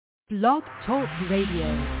Blog Talk Radio.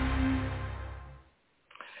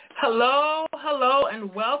 Hello,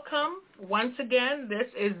 and welcome once again. This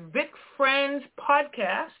is VITFriends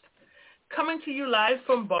podcast coming to you live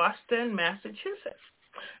from Boston, Massachusetts.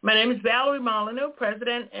 My name is Valerie Molyneux,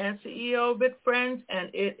 President and CEO of VITFriends, and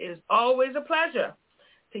it is always a pleasure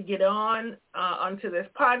to get onto this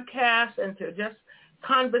podcast and to just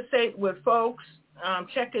conversate with folks,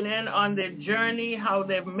 checking in on their journey, how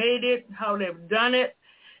they've made it, how they've done it,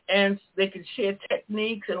 and they can share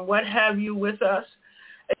techniques and what have you with us.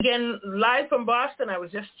 Again, live from Boston, I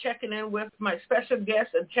was just checking in with my special guest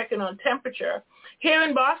and checking on temperature. Here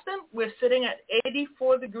in Boston, we're sitting at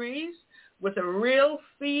 84 degrees with a real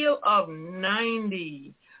feel of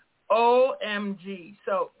 90. OMG.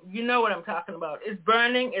 So you know what I'm talking about. It's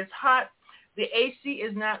burning. It's hot. The AC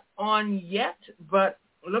is not on yet, but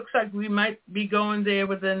looks like we might be going there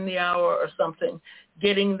within the hour or something,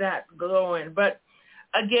 getting that glowing. But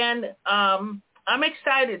again, I'm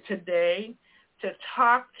excited today to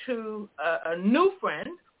talk to a new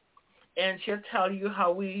friend, and she'll tell you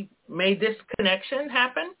how we made this connection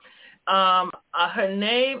happen. Her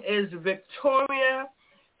name is Victoria,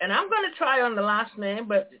 and I'm going to try on the last name,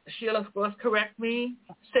 but she'll, of course, correct me.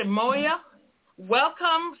 Samayoa.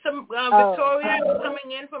 Welcome, Victoria,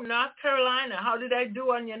 coming in from North Carolina. How did I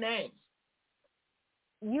do on your name?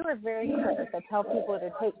 You are very close. I tell people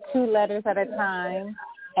to take 2 letters at a time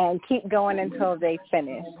and keep going until they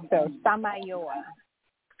finish. So Samayoa.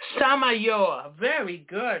 Samayoa. Very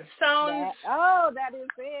good. Sounds. That is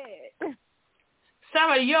it.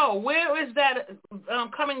 Samayoa. Where is that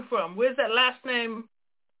coming from? Where's that last name?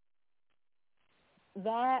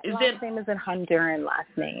 That last name is a Honduran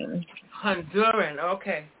last name. Honduran.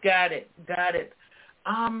 Okay. Got it.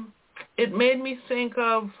 It made me think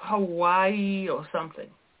of Hawaii or something.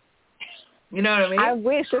 You know what I mean? I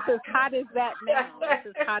wish. It's as hot as that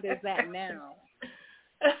now.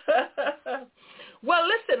 Well,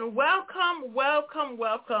 listen, welcome.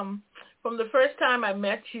 From the first time I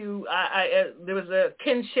met you, I there was a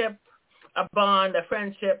kinship, a bond, a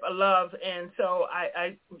friendship, a love, and so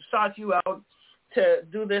I sought you out to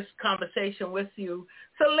do this conversation with you.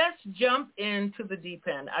 So let's jump into the deep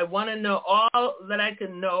end. I want to know all that I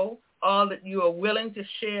can know, all that you are willing to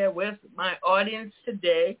share with my audience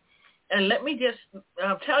today. And let me just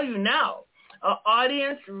tell you now, our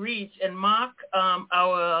audience reach, and Mark,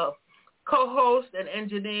 our co-host and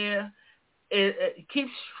engineer,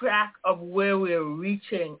 keeps track of where we're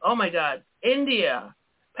reaching. Oh, my God. India,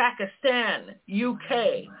 Pakistan,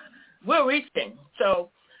 UK. We're reaching.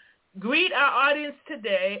 So greet our audience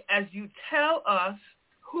today as you tell us,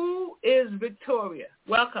 who is Victoria?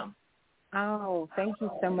 Welcome. Oh, thank you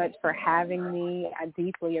so much for having me. I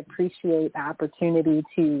deeply appreciate the opportunity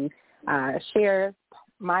to share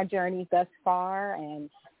my journey thus far, and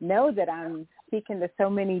know that I'm speaking to so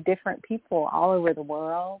many different people all over the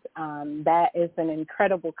world. That is an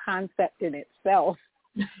incredible concept in itself.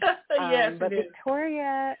 Yes, but it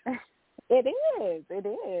Victoria, it is.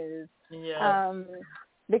 Yeah.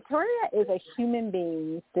 Victoria is a human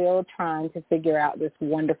being still trying to figure out this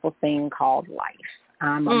wonderful thing called life.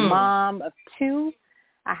 I'm a mom of 2.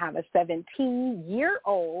 I have a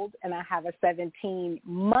 17-year-old, and I have a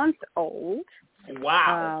 17-month-old.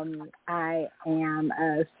 Wow. I am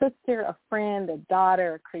a sister, a friend, a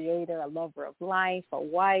daughter, a creator, a lover of life, a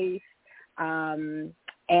wife. And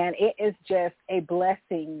it is just a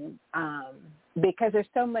blessing because there's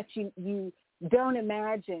so much you don't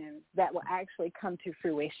imagine that will actually come to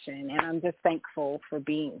fruition. And I'm just thankful for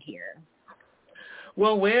being here.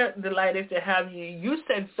 Well, we're delighted to have you. You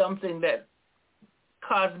said something that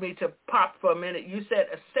caused me to pop for a minute. You said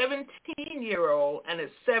a 17-year-old and a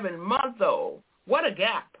 7-month-old. What a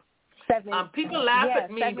gap. People laugh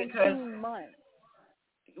at me 17 because months.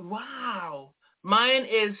 Wow. Mine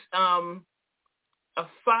is a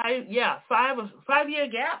 5-year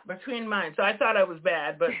gap between mine. So I thought I was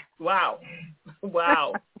bad, but wow.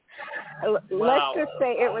 Let's just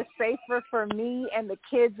say it was safer for me and the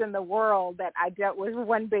kids in the world that I dealt with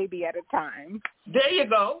one baby at a time. There you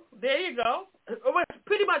go. It was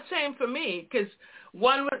pretty much same for me because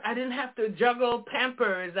I didn't have to juggle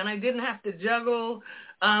Pampers, and I didn't have to juggle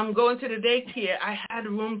going to the daycare. I had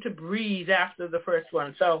room to breathe after the first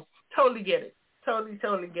one. So totally get it.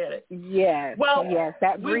 Totally get it. Yes. Well, yes,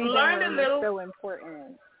 that breathing we've learned a little. is so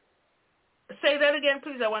important. Say that again,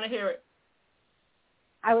 please. I want to hear it.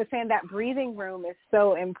 I was saying that breathing room is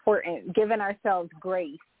so important, giving ourselves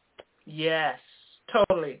grace. Yes,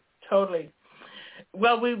 totally.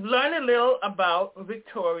 Well, we've learned a little about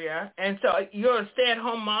Victoria, and so you're a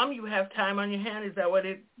stay-at-home mom. You have time on your hand. Is that what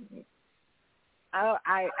it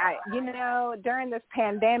Oh, during this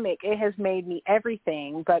pandemic, it has made me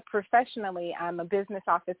everything. But professionally, I'm a business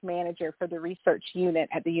office manager for the research unit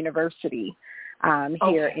at the university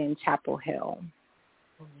here in Chapel Hill.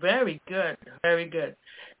 Very good, very good.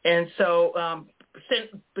 And so,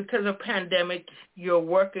 because of pandemic, you're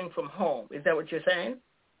working from home. Is that what you're saying?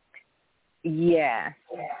 Yeah.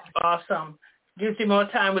 Awesome. Gives you more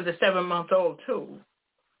time with the 7-month-old too.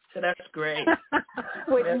 So that's great.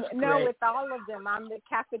 With all of them, I'm the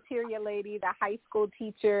cafeteria lady, the high school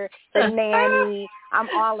teacher, the nanny. I'm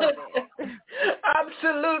all of it.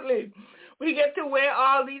 Absolutely. We get to wear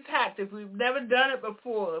all these hats. If we've never done it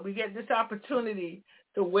before, we get this opportunity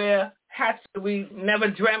to wear hats that we never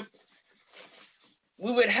dreamt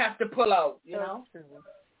we would have to pull out, you know? True.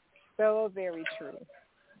 So very true.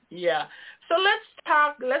 Yeah. So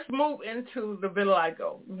let's move into the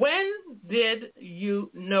vitiligo. When did you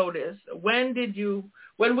notice, when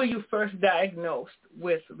were you first diagnosed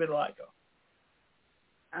with vitiligo?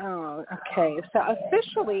 Oh, okay. So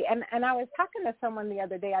officially, and I was talking to someone the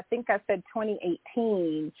other day, I think I said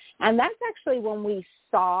 2018, and that's actually when we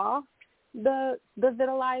saw the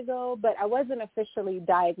vitiligo, but I wasn't officially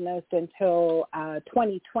diagnosed until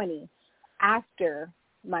 2020 after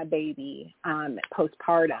my baby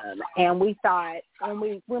postpartum. And we thought, when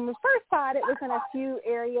we first thought, it was in a few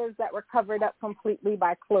areas that were covered up completely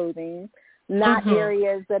by clothing, not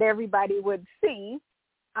areas that everybody would see.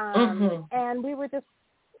 And we were just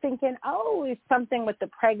thinking, it's something with the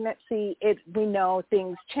pregnancy. We know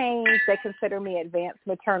things change. They consider me advanced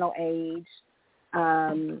maternal age.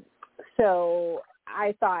 So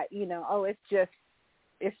I thought, it's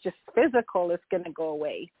just physical. It's going to go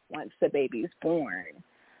away once the baby's born.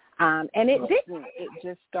 And it didn't. It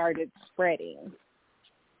just started spreading.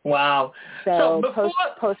 Wow. So before,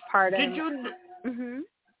 postpartum. Did you?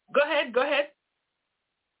 Go ahead.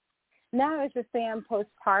 No, I was just saying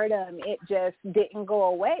postpartum, it just didn't go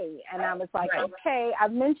away. And I was like, okay,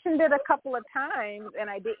 I've mentioned it a couple of times, and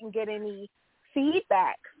I didn't get any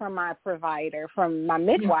feedback from my provider, from my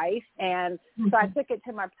midwife. And so I took it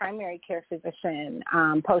to my primary care physician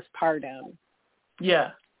postpartum.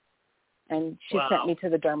 Yeah. And she sent me to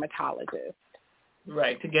the dermatologist.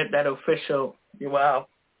 Right, to get that official. Wow.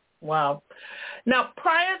 Now,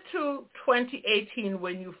 prior to 2018,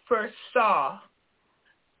 when you first saw,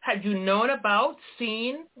 had you known about,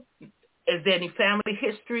 seen, is there any family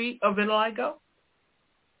history of vitiligo?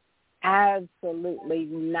 Absolutely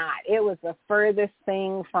not. It was the furthest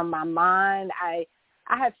thing from my mind. I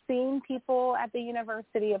have seen people at the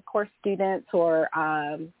university, of course, students or,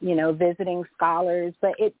 visiting scholars,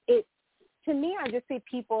 but it to me, I just see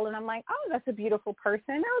people and I'm like, oh, that's a beautiful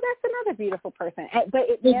person. Oh, that's another beautiful person. But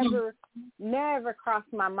it never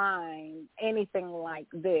crossed my mind anything like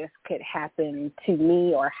this could happen to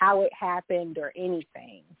me or how it happened or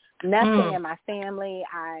anything. Nothing in my family.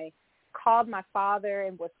 I called my father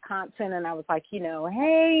in Wisconsin and I was like,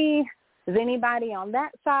 hey, does anybody on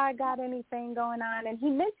that side got anything going on? And he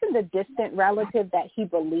mentioned a distant relative that he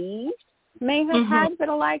believed may have had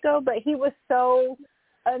vitiligo, but he was so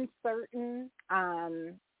uncertain.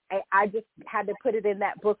 I just had to put it in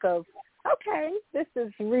that book of, okay, this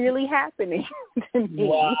is really happening to me.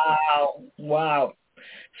 Wow.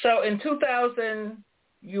 So in 2000,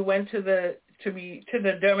 you went to the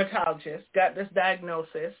dermatologist, got this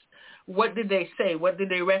diagnosis. What did they say? What did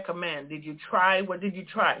they recommend? Did you try? What did you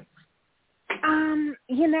try?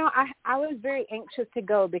 I was very anxious to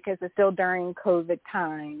go because it's still during COVID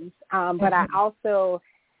times. But I also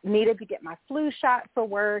needed to get my flu shot for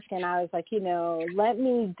work, and I was like, let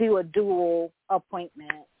me do a dual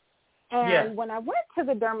appointment. And when I went to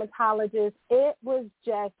the dermatologist, it was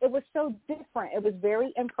so different. It was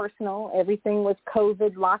very impersonal. Everything was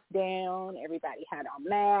COVID locked down. Everybody had on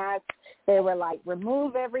masks. They were like,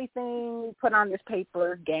 remove everything, put on this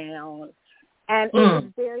paper gown. And it was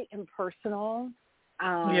very impersonal.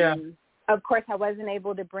 Of course, I wasn't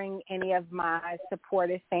able to bring any of my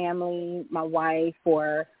supportive family, my wife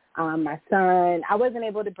or my son. I wasn't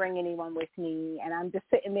able to bring anyone with me. And I'm just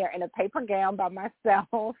sitting there in a paper gown by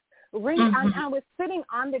myself. I was sitting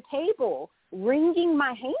on the table, wringing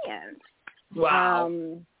my hands. Wow.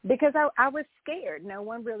 Because I was scared. No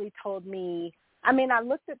one really told me. I mean, I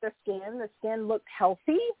looked at the skin. The skin looked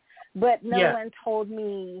healthy, but no one told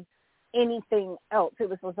me anything else. It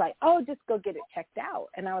was like, oh, just go get it checked out.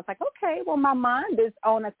 And I was like, okay, well, my mind is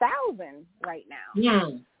on 1,000 right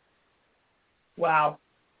now. Wow.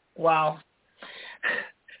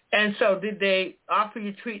 And so did they offer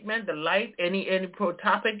you treatment, the light, any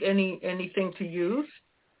protopic, anything to use?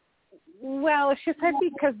 Well, she said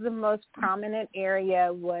because the most prominent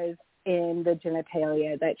area was in the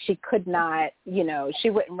genitalia that she could not, she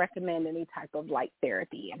wouldn't recommend any type of light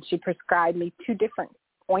therapy. And she prescribed me 2 different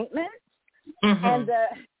ointments. Mm-hmm. And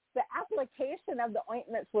the application of the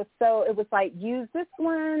ointments was it was like, use this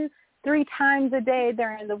one 3 times a day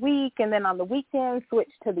during the week, and then on the weekend switch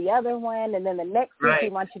to the other one, and then the next week we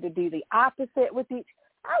want you to do the opposite with each.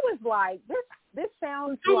 I was like, this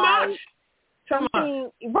sounds too like much.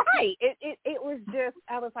 Something right. It was just,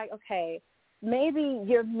 I was like, okay, maybe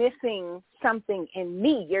you're missing something in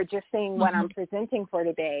me. You're just seeing what I'm presenting for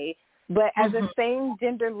today. But as a same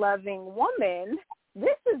gender loving woman,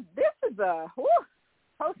 this is a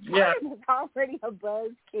postpartum is already a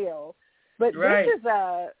buzzkill. But this is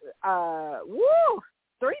a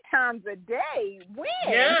 3 times a day win.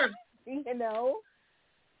 Yeah.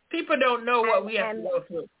 People don't know what we have to go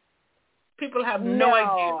through. People have no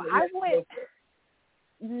idea.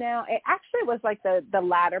 No, it actually was like the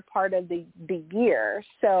latter part of the year.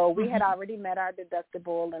 So we had already met our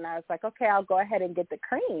deductible, and I was like, okay, I'll go ahead and get the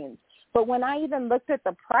creams. But when I even looked at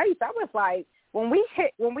the price, I was like, when we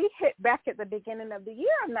hit back at the beginning of the year,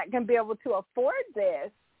 I'm not going to be able to afford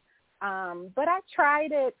this. But I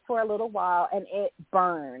tried it for a little while, and it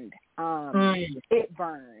burned. It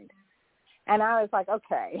burned. And I was like,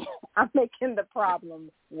 okay, I'm making the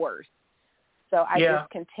problem worse. So I just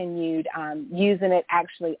continued using it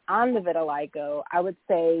actually on the vitiligo. I would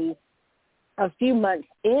say a few months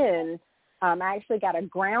in, I actually got a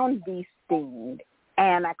ground bee sting.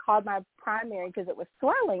 And I called my primary because it was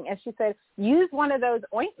swelling. And she said, use one of those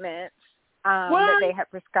ointments that they had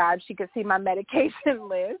prescribed. She could see my medication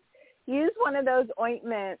list. Use one of those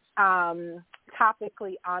ointments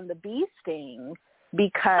topically on the bee sting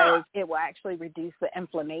because it will actually reduce the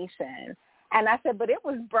inflammation. And I said, but it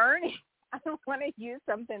was burning. I don't want to use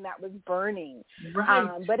something that was burning.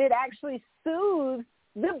 Right. But it actually soothed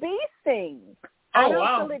the bee sting. I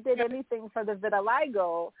don't feel it did anything for the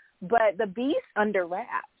vitiligo, but the bee's under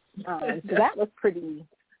wraps. So that was pretty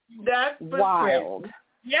wild. Crazy.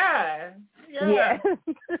 Yeah.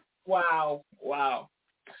 Wow.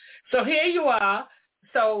 So here you are.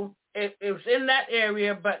 So it was in that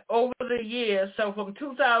area, but over the years, so from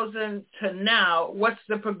 2000 to now, what's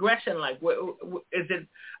the progression like? Is it?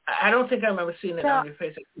 I don't think I remember seeing it on your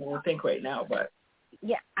face. I don't think right now, but.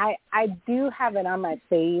 Yeah, I do have it on my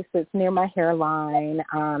face. It's near my hairline,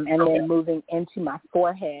 and then moving into my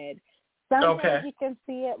forehead. Sometimes you can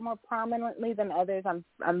see it more prominently than others.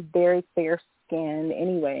 I'm very fair-skinned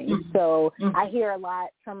anyway, so I hear a lot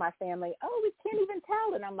from my family, oh, we can't even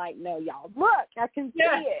tell. And I'm like, no, y'all, look, I can see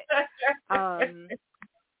it.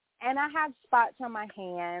 And I have spots on my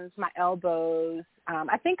hands, my elbows.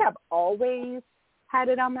 I think I've always had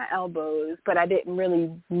it on my elbows, but I didn't really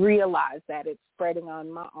realize that it's spreading on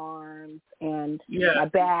my arms and my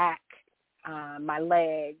back, my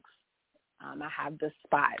legs. I have the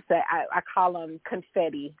spots. I call them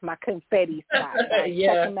confetti, my confetti spots. I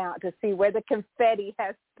check them out to see where the confetti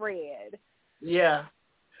has spread. Yeah.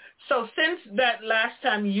 So since that last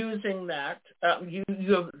time using that, you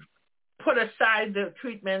put aside the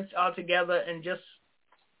treatments altogether and just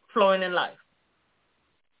flowing in life.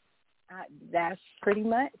 That's pretty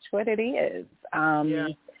much what it is.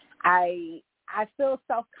 I feel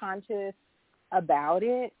self-conscious about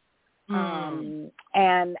it. And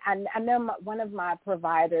I know one of my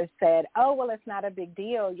providers said, oh, well, it's not a big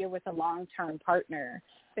deal. You're with a long-term partner.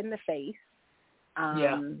 In the face.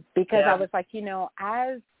 Because I was like, even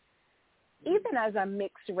as a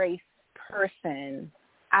mixed race person,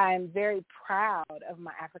 I'm very proud of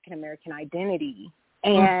my African-American identity.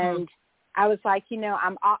 And I was like,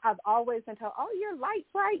 I've always been told, oh, you're light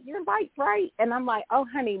bright. And I'm like, oh,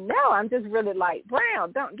 honey, no, I'm just really light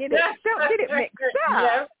brown. Don't get it mixed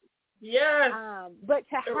up. Yes. But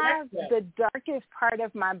to have the darkest part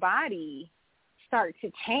of my body start to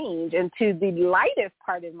change into the lightest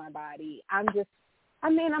part of my body, I'm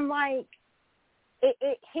like,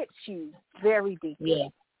 it hits you very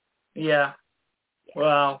deeply. Yeah.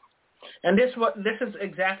 Wow. And this is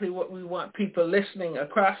exactly what we want people listening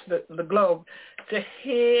across the globe to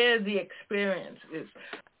hear the experiences,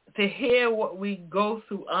 to hear what we go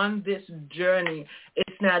through on this journey.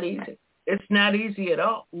 It's not easy. It's not easy at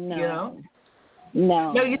all. No.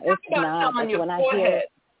 No, you talk it's about not. on your when forehead. I hear,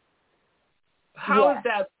 How is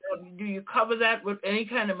that? Do you cover that with any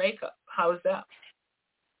kind of makeup? How is that?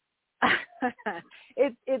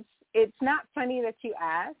 It's not funny that you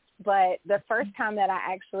asked, but the first time that I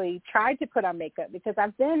actually tried to put on makeup, because I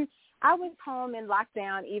was home in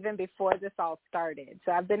lockdown even before this all started.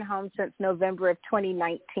 So I've been home since November of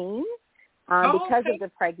 2019 because of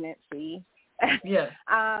the pregnancy. Yeah.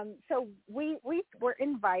 So we were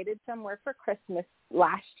invited somewhere for Christmas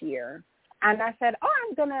last year, and I said,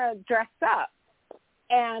 I'm going to dress up.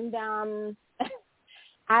 And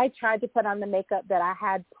I tried to put on the makeup that I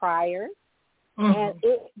had prior, and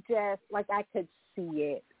it just, like, I could see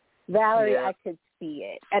it. Valerie, I could see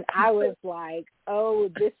it. And I was like,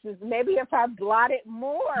 this is, maybe if I blot it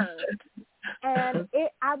more. And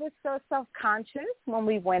I was so self-conscious when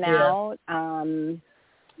we went out.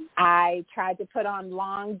 I tried to put on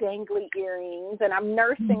long, dangly earrings, and I'm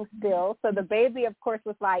nursing still. So the baby, of course,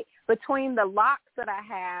 was like, between the locks that I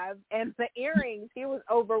have and the earrings, he was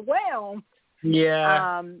overwhelmed.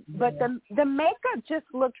 Yeah. But the makeup just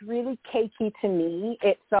looked really cakey to me.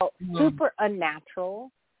 It felt super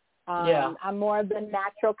unnatural. I'm more of the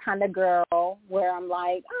natural kind of girl where I'm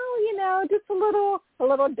like, just a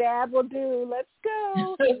little dab will do. Let's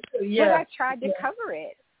go. But I tried to cover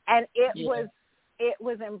it, and it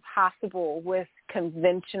was impossible with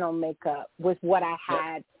conventional makeup with what I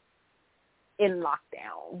had in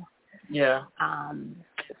lockdown. Yeah.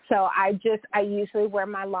 So I usually wear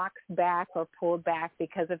my locks back or pulled back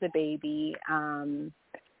because of the baby.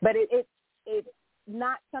 But it's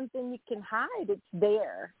not something you can hide. It's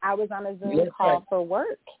there. I was on a Zoom call for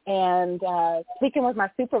work and speaking with my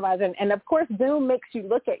supervisor. And of course, Zoom makes you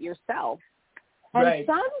look at yourself. And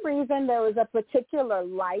some reason there was a particular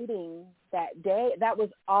lighting that day. That was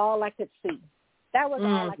all I could see. All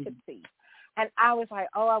I could see. And I was like,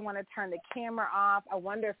 I want to turn the camera off. I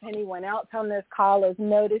wonder if anyone else on this call is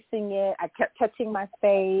noticing it. I kept touching my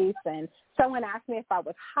face, and someone asked me if I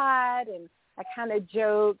was hot, and I kind of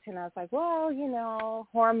joked, and I was like, well,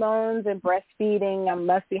 hormones and breastfeeding, I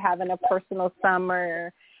must be having a personal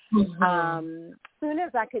summer. As soon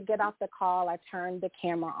as I could get off the call, I turned the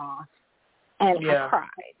camera off, and I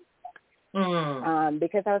cried.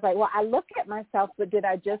 Because I was like, I look at myself, but did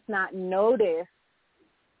I just not notice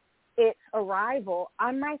its arrival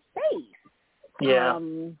on my face? Yeah.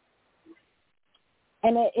 And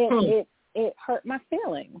it hurt my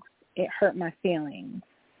feelings.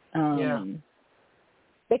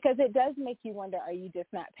 Because it does make you wonder, are you just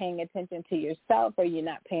not paying attention to yourself, or are you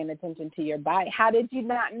not paying attention to your body? How did you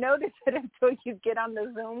not notice it until you get on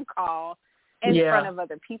the Zoom call in front of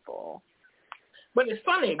other people? But it's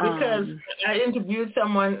funny because I interviewed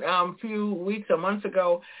someone a few weeks or months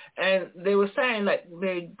ago, and they were saying like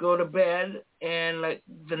they go to bed and like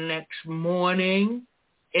the next morning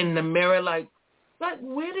in the mirror, like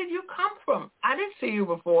where did you come from? I didn't see you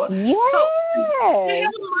before. Yes. So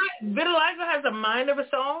vitiligo has a mind of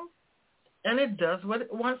its own, and it does what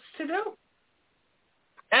it wants to do,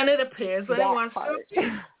 and it appears when it wants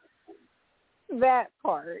to. That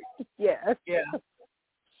part, yes.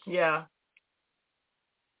 Yeah.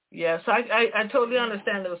 Yes, I totally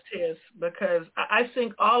understand those tears, because I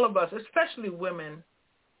think all of us, especially women,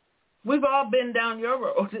 we've all been down your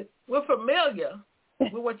road. We're familiar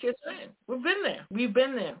with what you're saying. We've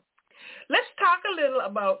been there. Let's talk a little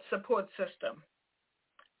about support system.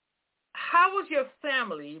 How was your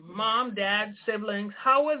family, mom, dad, siblings,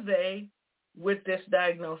 how were they with this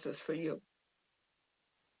diagnosis for you?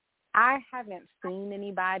 I haven't seen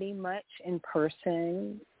anybody much in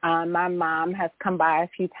person. My mom has come by a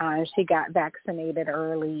few times. She got vaccinated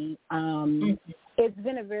early. It's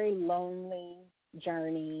been a very lonely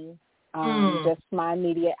journey. Just my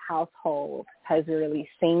immediate household has really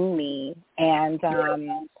seen me. And,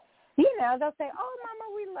 they'll say, oh, Mama,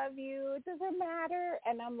 we love you. It doesn't matter.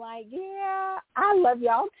 And I'm like, yeah, I love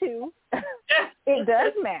y'all too. It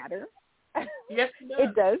does matter. Yes,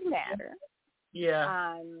 it does matter.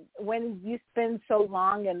 Yeah. When you spend so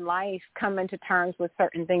long in life coming to terms with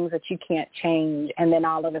certain things that you can't change, and then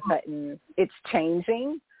all of a sudden it's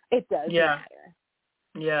changing, it does matter.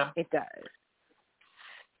 Yeah. It does.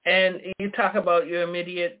 And you talk about your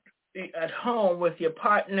immediate at home with your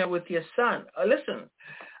partner, with your son. Listen,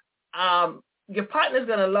 your partner's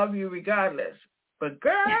going to love you regardless. But,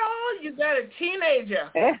 girl, you got a teenager.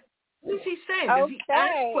 What is he saying? Does he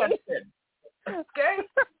ask questions? Okay.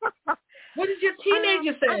 What is your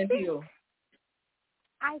teenager saying to you?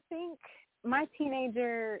 I think my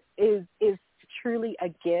teenager is truly a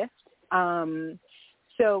gift.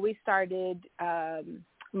 So we started,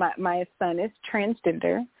 my son is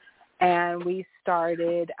transgender, and we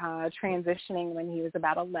started transitioning when he was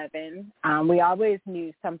about 11. We always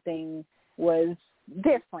knew something was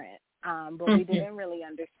different, but we didn't really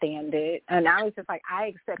understand it. And I was just like, I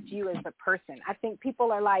accept you as a person. I think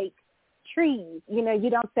people are like trees. You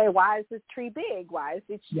don't say, why is this tree big? Why is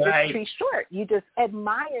this tree short? You just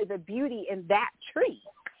admire the beauty in that tree.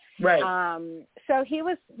 Right. So he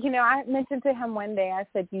was, I mentioned to him one day, I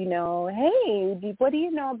said, hey, what do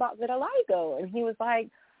you know about vitiligo? And he was like,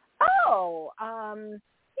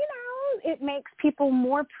 it makes people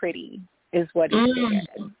more pretty is what he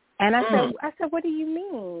said. And I said, what do you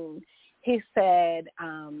mean? He said,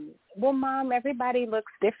 well, Mom, everybody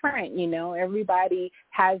looks different, everybody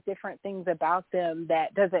has different things about them.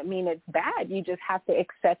 That doesn't mean it's bad. You just have to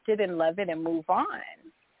accept it and love it and move on.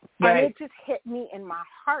 Right. And it just hit me in my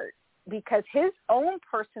heart because his own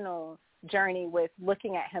personal journey with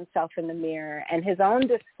looking at himself in the mirror and his own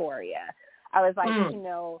dysphoria, I was like,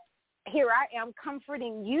 here I am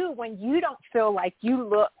comforting you when you don't feel like you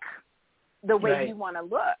look the way you want to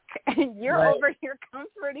look. And you're over here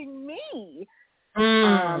comforting me.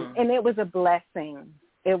 And it was a blessing.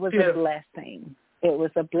 It was a blessing. It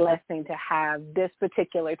was a blessing to have this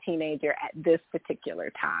particular teenager at this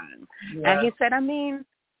particular time. Yeah. And he said,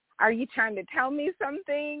 are you trying to tell me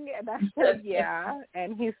something? And I said, yeah.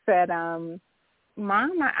 And he said, Mom,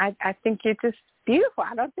 I think you're just beautiful.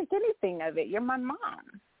 I don't think anything of it. You're my mom.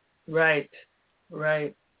 Right.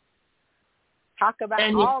 Talk about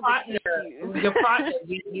and all your partner,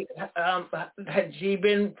 had she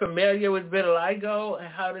been familiar with vitiligo, and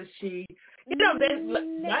how did she? I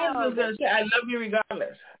was going to say, I love you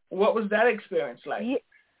regardless. What was that experience like?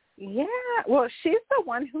 Yeah, well, she's the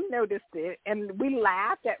one who noticed it, and we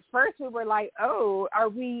laughed. At first, we were like, "Oh, are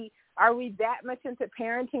we that much into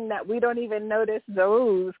parenting that we don't even notice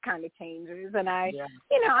those kind of changes?" And I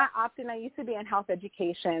used to be in health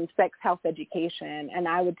education, sex health education, and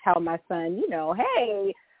I would tell my son,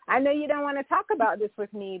 hey, I know you don't want to talk about this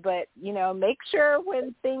with me, but, make sure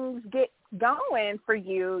when things get going for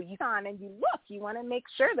you, you on and you look. You want to make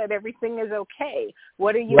sure that everything is okay.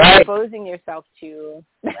 What are you exposing yourself to?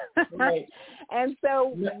 Right. And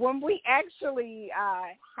so when we actually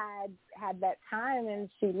had that time and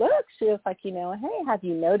she looked, she was like, hey, have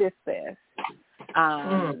you noticed this?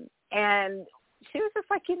 And she was just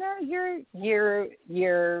like,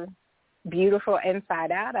 you're beautiful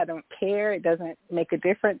inside out. I don't care. It doesn't make a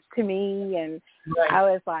difference to me. And I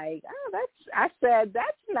was like, I said,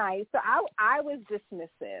 that's nice. So I was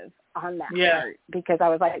dismissive on that part because I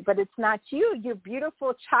was like, but it's not you. Your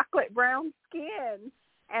beautiful chocolate brown skin.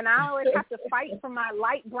 And I always have to fight for my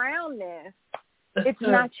light brownness. It's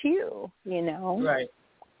not you, Right.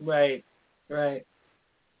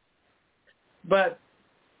 But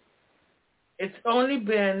it's only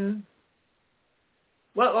been,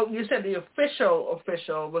 well, you said the official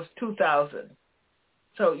was 2000.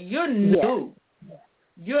 So you're new. Yes.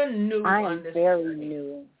 You're new on this. I am very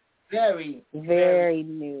new. Very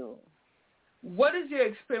new. What has your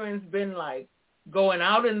experience been like going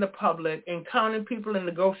out in the public, encountering people in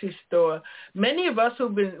the grocery store? Many of us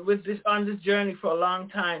who've been on this journey for a long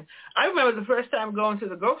time. I remember the first time going to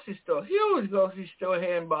the grocery store, huge grocery store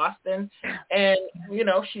here in Boston, and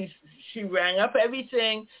she rang up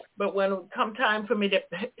everything, but when it come time for me to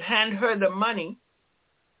hand her the money,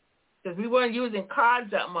 because we weren't using cards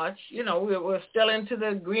that much, we were still into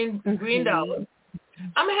the green dollar.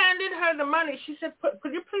 I'm handing her the money. She said,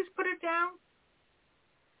 "Could you please put it down?"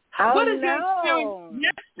 What is your experience?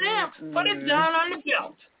 Yes, Sam. Put it down on the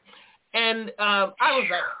belt. And I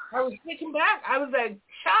was taken back. I was like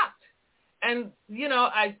shocked. And,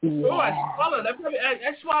 I swallowed.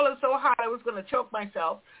 I swallowed so hard I was going to choke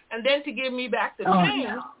myself. And then to give me back the change,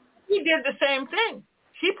 she did the same thing.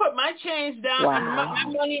 She put my change down, and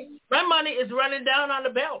my money is running down on the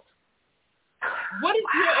belt. What has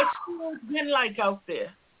your experience been like out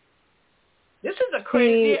there? This is a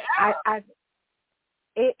crazy era.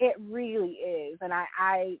 It really is. And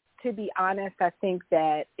I, to be honest, I think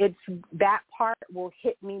that that part will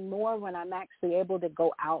hit me more when I'm actually able to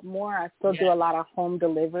go out more. I still do a lot of home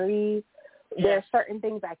deliveries. Yes. There are certain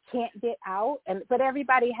things I can't get out, but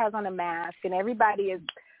everybody has on a mask, and everybody is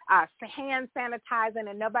hand sanitizing,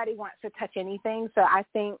 and nobody wants to touch anything. So I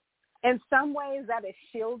think in some ways that has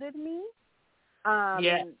shielded me.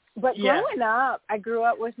 But growing up, I grew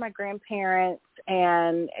up with my grandparents,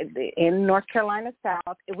 and in North Carolina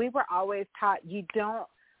South, we were always taught you don't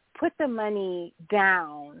put the money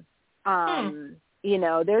down.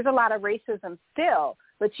 There's a lot of racism still,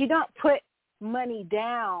 but you don't put money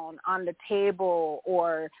down on the table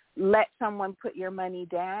or let someone put your money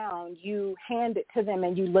down. You hand it to them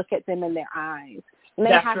and you look at them in their eyes. And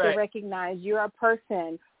they have to recognize you're a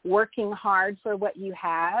person working hard for what you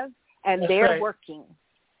have, and they're working.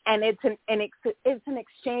 And it's an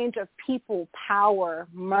exchange of people, power,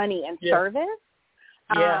 money, and service.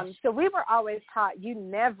 So we were always taught you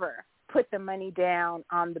never put the money down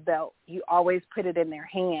on the belt. You always put it in their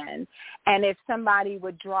hand. And if somebody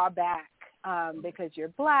would draw back because you're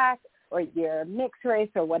Black or you're mixed race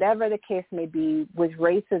or whatever the case may be with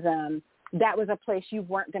racism, that was a place you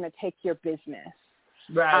weren't going to take your business.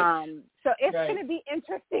 Right. So it's going to be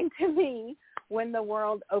interesting to me when the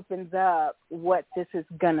world opens up what this is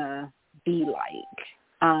going to be like.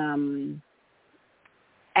 And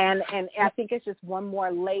I think it's just one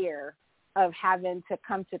more layer of having to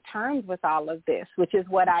come to terms with all of this, which is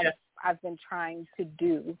what I've been trying to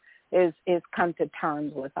do is come to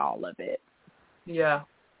terms with all of it. Yeah.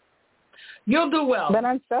 You'll do well. But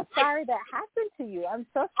I'm so sorry that happened to you. I'm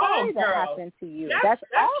so sorry that happened to you. That's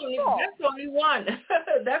awful. That's only one.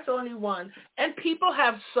 That's only one. And people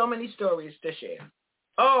have so many stories to share.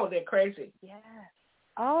 Oh, they're crazy. Yes.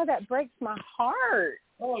 Oh, that breaks my heart.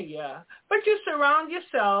 Oh, yeah. But you surround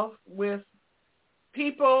yourself with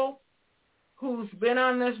people who's been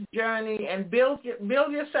on this journey and build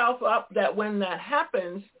yourself up that when that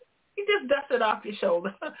happens, you just dust it off your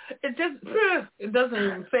shoulder. It doesn't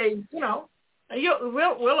even fade, you know.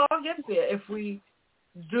 We'll all get there if we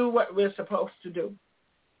do what we're supposed to do.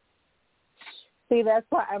 See, that's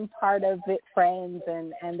why I'm part of VITFriends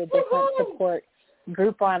and the different support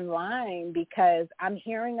group online, because I'm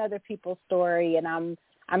hearing other people's story and I'm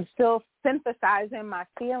still synthesizing my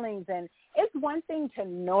feelings. And it's one thing to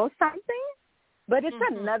know something, but it's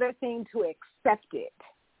another thing to accept it.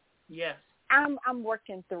 Yes. I'm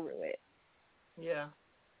working through it. Yeah.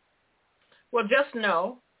 Well, just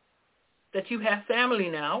know that you have family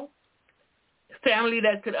now, family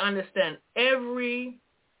that could understand everything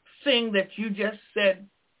that you just said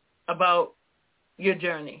about your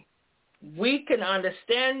journey. We can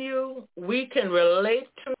understand you. We can relate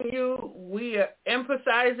to you. We are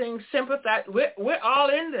empathizing, sympathizing. We're all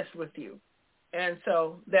in this with you. And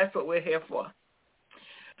so that's what we're here for.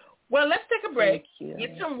 Well, let's take a break,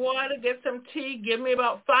 get some water, get some tea. Give me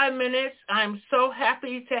about 5 minutes. I'm so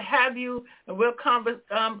happy to have you, and we'll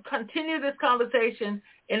continue this conversation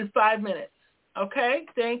in 5 minutes. Okay?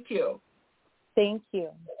 Thank you. Thank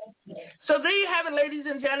you. So there you have it, ladies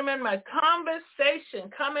and gentlemen, my conversation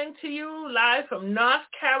coming to you live from North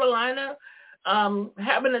Carolina,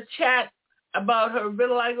 having a chat about her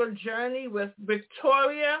vitiligo journey with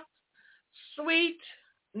Victoria, sweet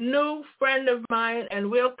new friend of mine, and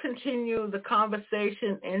we'll continue the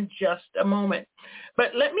conversation in just a moment.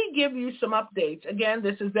 But let me give you some updates. Again,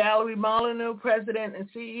 this is Valerie Molyneux, President and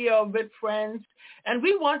CEO of VITFriends, and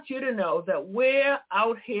we want you to know that we're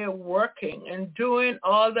out here working and doing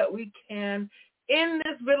all that we can in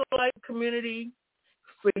this vitiligo community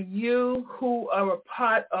for you who are a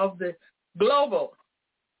part of the global,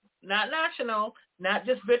 not national, not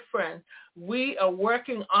just VITFriends. We are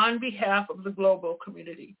working on behalf of the global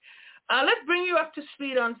community. Let's bring you up to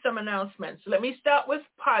speed on some announcements. Let me start with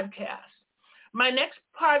podcasts. My next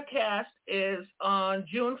podcast is on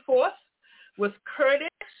June 4th with Curtis.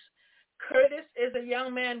 Curtis is a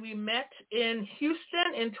young man we met in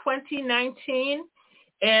Houston in 2019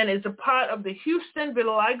 and is a part of the Houston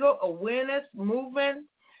Vitiligo Awareness Movement.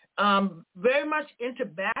 Very much into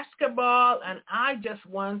basketball, and I just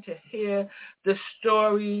want to hear the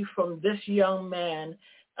story from this young man.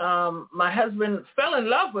 My husband fell in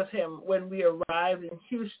love with him when we arrived in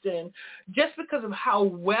Houston just because of how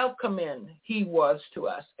welcoming he was to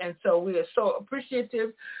us. And so we are so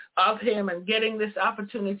appreciative of him, and getting this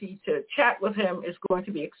opportunity to chat with him is going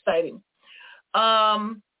to be exciting.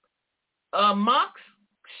 Mark's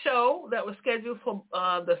show that was scheduled for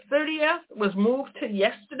the 30th was moved to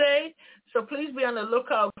yesterday, so please be on the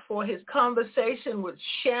lookout for his conversation with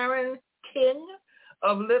Sharon King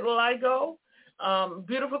of Vitiligo.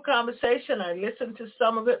 Beautiful conversation. I listened to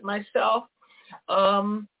some of it myself.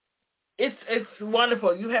 It's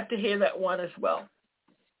wonderful. You have to hear that one as well.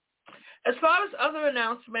 As far as other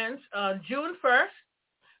announcements, June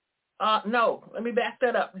 1st, no, let me back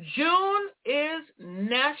that up. June is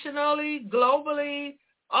nationally, globally,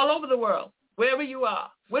 all over the world, wherever you are,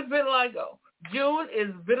 with vitiligo. June is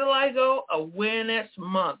Vitiligo Awareness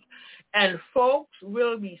Month, and folks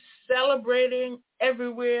will be celebrating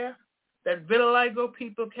everywhere that vitiligo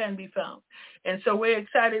people can be found. And so we're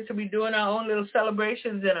excited to be doing our own little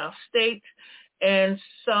celebrations in our state, and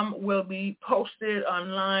some will be posted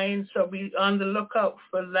online, so be on the lookout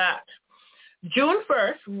for that. June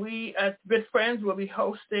 1st, we at VITFriends will be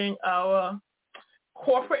hosting our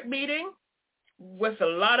corporate meeting with a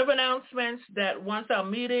lot of announcements that once our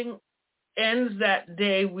meeting ends that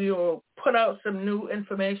day, we will put out some new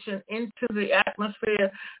information into the atmosphere,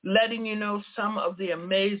 letting you know some of the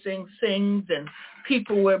amazing things and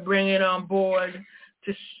people we're bringing on board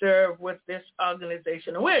to serve with this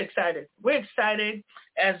organization. And we're excited. We're excited.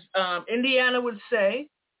 As Indiana would say,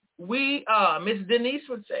 we are, Miss Denise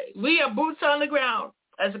would say, we are boots on the ground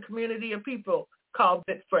as a community of people called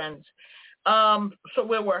VITFriends. So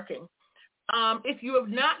we're working. If you have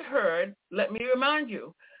not heard, let me remind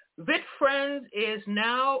you, VITFriends is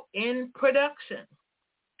now in production.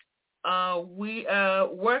 We are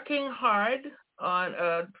working hard on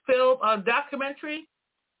a documentary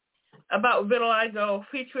about vitiligo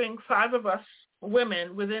featuring 5 of us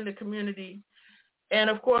women within the community. And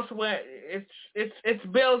of course, it's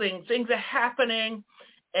building. Things are happening,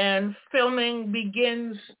 and filming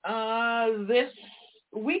begins this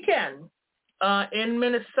weekend in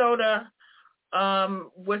Minnesota,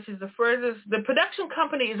 which is the furthest. The production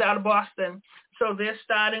company is out of Boston, so they're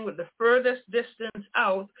starting with the furthest distance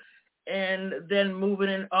out, and then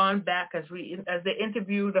moving on back as they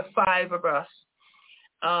interview the 5 of us.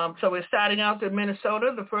 So we're starting out in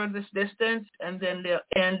Minnesota, the furthest distance, and then they'll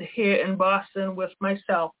end here in Boston with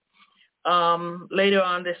myself later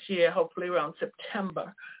on this year, hopefully around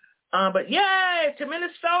September. But yay, to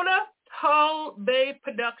Minnesota, Hull Bay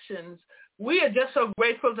Productions. We are just so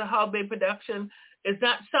grateful to Hull Bay Production. It's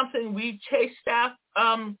not something we chased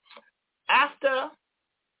after.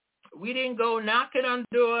 We didn't go knocking on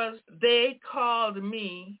doors. They called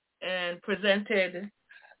me and presented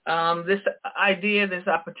this idea, this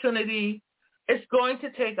opportunity. It's going to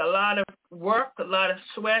take a lot of work, a lot of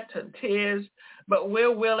sweat and tears, but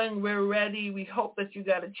we're willing, we're ready. We hope that you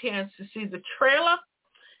got a chance to see the trailer.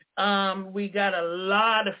 We got a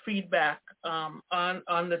lot of feedback on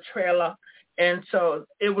the trailer, and so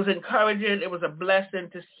it was encouraging. It was a blessing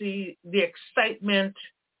to see the excitement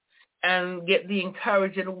and get the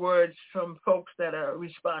encouraging words from folks that are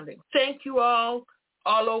responding. Thank you all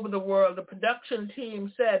over the world. The production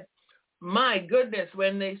team said, my goodness,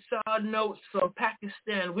 when they saw notes from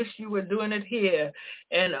Pakistan, wish you were doing it here.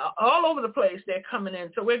 And all over the place, they're coming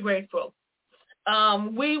in. So we're grateful.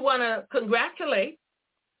 We want to congratulate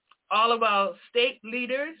all of our state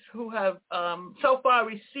leaders who have so far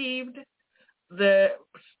received the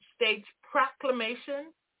state's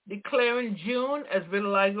proclamation declaring June as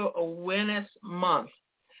Vitiligo Awareness Month.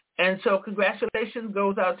 And so congratulations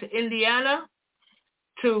goes out to Indiana,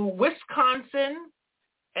 to Wisconsin,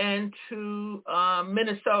 and to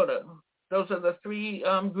Minnesota. Those are the 3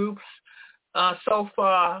 groups so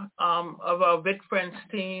far of our VITFriends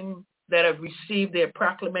team that have received their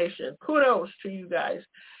proclamation. Kudos to you guys.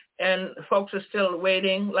 And folks are still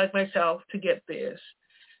waiting, like myself, to get theirs.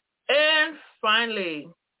 And finally,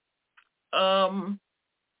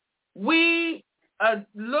 we're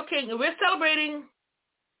celebrating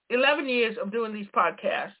 11 years of doing these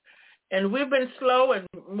podcasts. And we've been slow and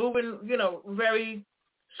moving, very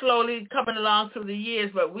slowly coming along through the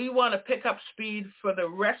years, but we want to pick up speed for the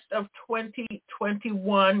rest of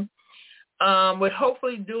 2021 with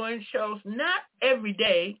hopefully doing shows, not every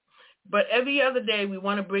day, but every other day. We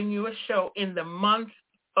want to bring you a show in the month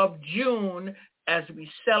of June as we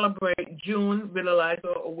celebrate June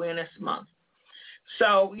Vitiligo Awareness Month.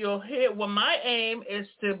 So you'll hear, my aim is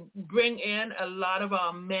to bring in a lot of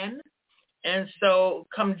our men. And so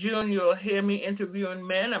come June, you'll hear me interviewing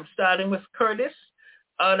men. I'm starting with Curtis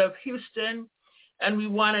out of Houston, and we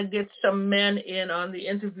want to get some men in on the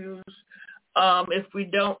interviews. If we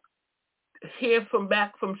don't hear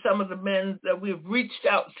back from some of the men that we've reached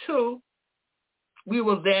out to, we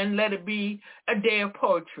will then let it be a day of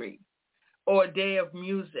poetry or a day of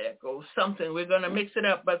music or something. We're going to mix it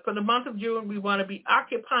up. But for the month of June, we want to be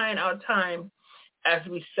occupying our time as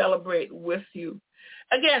we celebrate with you.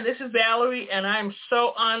 Again, this is Valerie, and I'm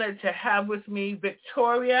so honored to have with me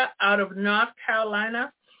Victoria out of North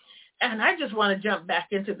Carolina. And I just want to jump back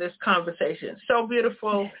into this conversation. So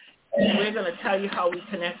beautiful. And we're going to tell you how we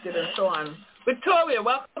connected and so on. Victoria,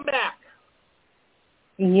 welcome back.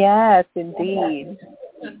 Yes, indeed.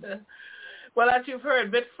 Well, as you've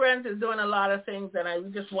heard, VITFriends is doing a lot of things, and I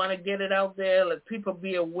just want to get it out there, let people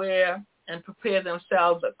be aware and prepare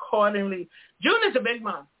themselves accordingly. June is a big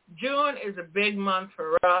month. June is a big month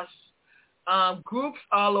for us. Groups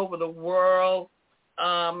all over the world.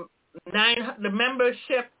 The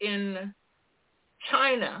membership in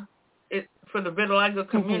China for the vitiligo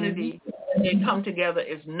community, they come together,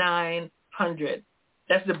 is 900.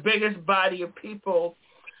 That's the biggest body of people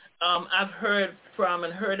I've heard from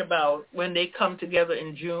and heard about when they come together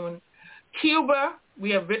in June. Cuba, we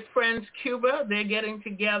have VITFriends Cuba. They're getting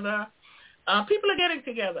together. People are getting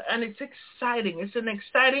together, and it's exciting. It's an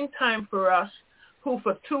exciting time for us who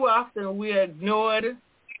for too often we're ignored,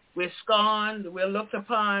 we're scorned, we're looked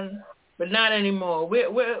upon, but not anymore.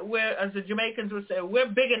 We're as the Jamaicans would say, we're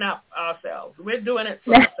bigging up ourselves. We're doing it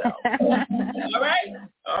for ourselves. All right?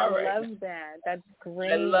 All right. I love that. That's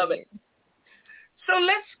great. I love it. So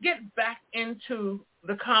let's get back into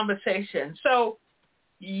the conversation. So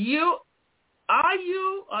are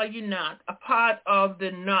you not a part of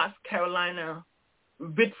the North Carolina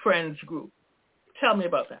VITFriends group? Tell me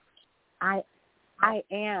about that. I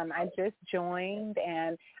am. I just joined,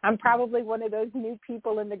 and I'm probably one of those new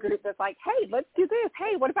people in the group that's like, hey, let's do this.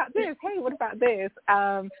 Hey, what about this? Hey, what about this?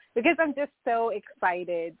 Because I'm just so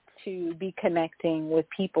excited to be connecting with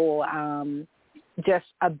people just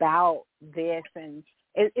about this, and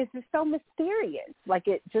it's just so mysterious. Like,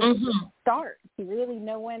 it just starts. Really,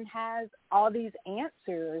 no one has all these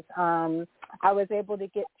answers. I was able to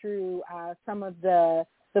get through some of the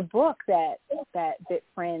book that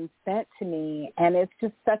VITFriends sent to me, and it's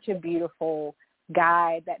just such a beautiful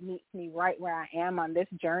guide that meets me right where I am on this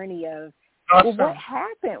journey of what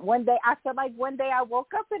happened. One day, I felt like one day I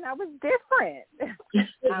woke up and I was different.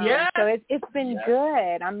 So it's been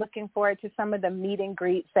good. I'm looking forward to some of the meet and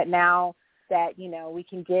greets that now that, we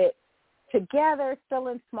can get together, still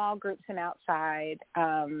in small groups and outside.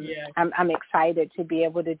 I'm excited to be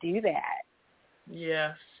able to do that.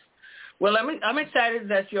 Yes. Well, I'm excited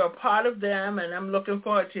that you're a part of them, and I'm looking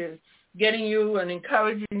forward to getting you and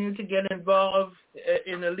encouraging you to get involved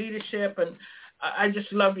in the leadership. And I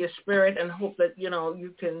just love your spirit and hope that,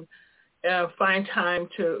 you can find time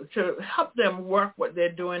to help them work what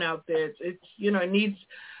they're doing out there. It needs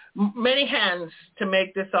many hands to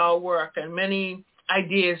make this all work, and many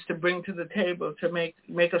ideas to bring to the table to make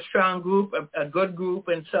a strong group, a good group.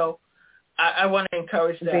 And so I want to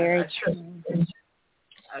encourage that. Very true.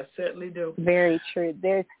 I certainly do. Very true.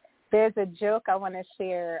 There's a joke I want to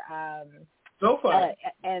share. Go for it.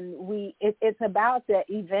 And it's about the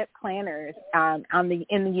event planners in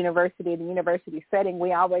the university setting.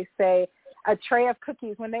 We always say a tray of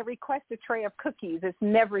cookies. When they request a tray of cookies, it's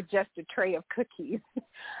never just a tray of cookies.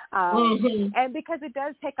 And because it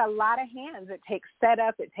does take a lot of hands. It takes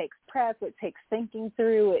setup. It takes prep. It takes thinking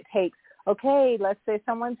through. It takes, okay, let's say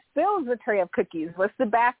someone spills a tray of cookies. What's the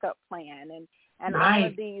backup plan? And all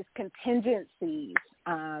of these contingencies.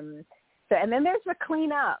 And then there's the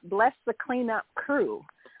cleanup. Bless the cleanup crew.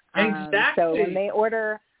 Exactly. So when they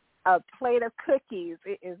order a plate of cookies,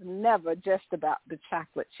 it is never just about the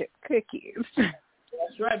chocolate chip cookies.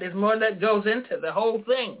 That's right. There's more that goes into the whole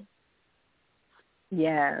thing.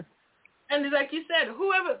 Yes. And like you said,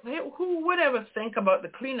 who would ever think about the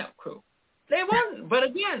cleanup crew? They wouldn't. But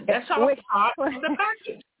again, that's all part of the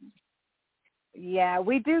package. Yeah,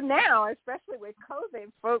 we do now, especially with COVID.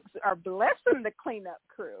 Folks are blessing the cleanup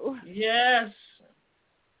crew. Yes.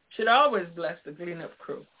 Should always bless the cleanup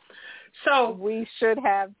crew. So we should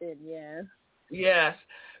have been, yes. Yes.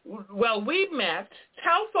 Well, we met.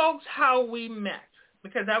 Tell folks how we met,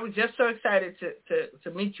 because I was just so excited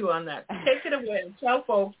to meet you on that. Take it away and tell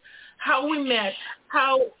folks how we met,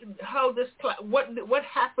 what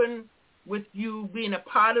happened with you being a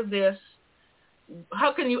part of this.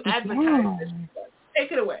 How can you advertise this?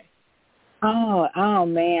 Take it away. Oh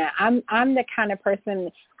man, I'm the kind of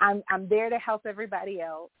person. I'm there to help everybody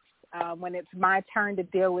else. When it's my turn to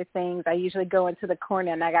deal with things, I usually go into the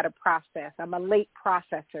corner and I got to process. I'm a late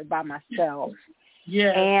processor by myself.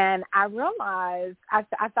 Yeah. And I realized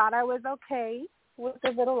I thought I was okay with the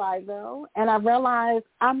vitiligo, and I realized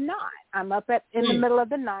I'm not. I'm up in the middle of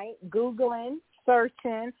the night Googling,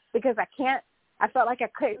 searching, because I felt like I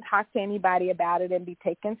couldn't talk to anybody about it and be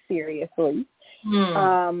taken seriously.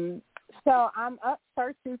 So I'm up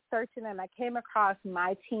searching, and I came across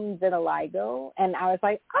My Teen Vitiligo, and I was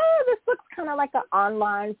like, oh, this looks kind of like an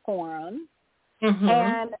online forum.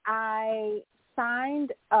 And I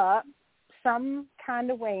signed up some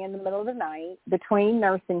kind of way in the middle of the night between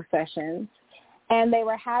nursing sessions, and they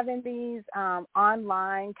were having these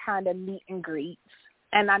online kind of meet and greets,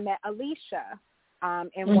 and I met Alicia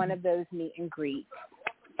in one of those meet and greets.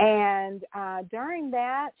 And during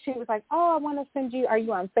that, she was like, oh, are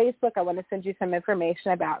you on Facebook? I want to send you some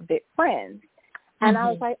information about VITFriends. And I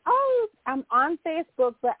was like, oh, I'm on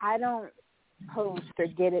Facebook, but I don't post or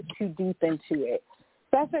get it too deep into it.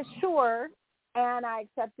 So I said, sure. And I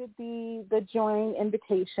accepted the join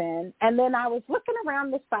invitation. And then I was looking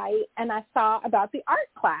around the site, and I saw about the art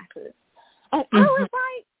classes. And I was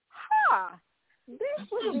like, this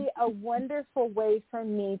would be a wonderful way for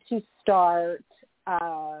me to start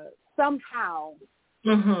somehow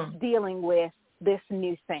dealing with this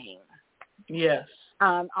new thing. Yes.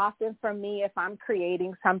 Often for me, if I'm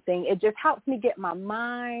creating something, it just helps me get my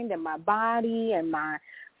mind and my body and my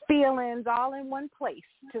feelings all in one place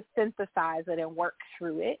to synthesize it and work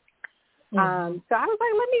through it. So I was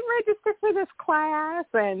like, let me register for this class.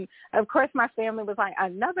 And, of course, my family was like,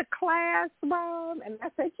 another class, Mom? And I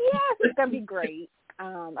said, yes, it's going to be great.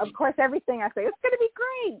 of course, everything I say, it's going to be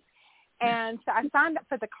great. And so I signed up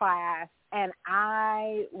for the class, and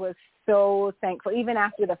I was so thankful, even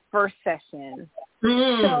after the first session,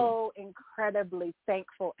 so incredibly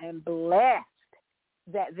thankful and blessed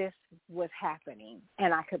that this was happening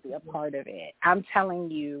and I could be a part of it. I'm telling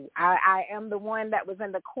you, I am the one that was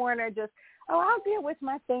in the corner just, I'll deal with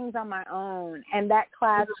my things on my own. And that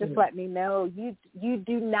class just let me know you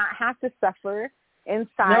do not have to suffer in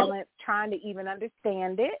silence trying to even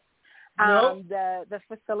understand it. The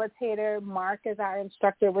facilitator, Mark, as our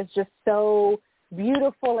instructor, was just so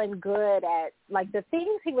beautiful and good at, like, the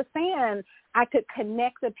things he was saying. I could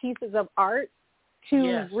connect the pieces of art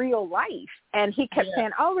to real life. And he kept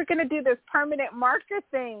saying, we're going to do this permanent marker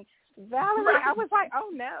thing. Valerie, I was like,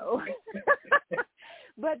 oh, no.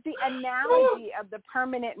 But the analogy of the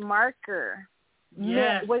permanent marker,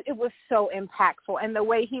 it was so impactful. And the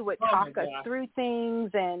way he would talk us through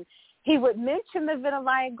things, and he would mention the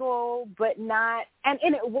vitiligo, but not, and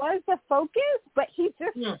it was the focus, but he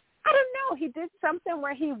just, I don't know, he did something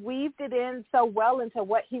where he weaved it in so well into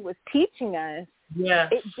what he was teaching us. Yeah.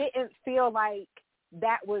 It didn't feel like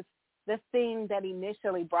that was the thing that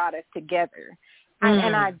initially brought us together.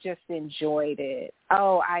 And I just enjoyed it.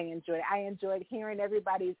 I enjoyed it. I enjoyed hearing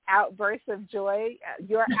everybody's outbursts of joy,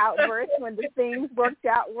 your outbursts when the things worked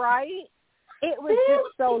out right. It was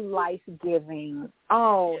just so life-giving.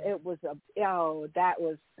 That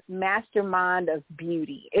was mastermind of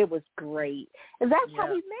beauty. It was great. And that's how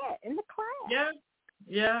we met, in the class.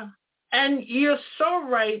 Yeah. And you're so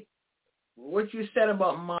right what you said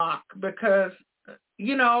about Mark, because,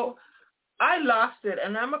 I lost it,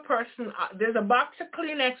 and I'm a person, there's a box of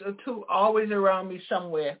Kleenex or two always around me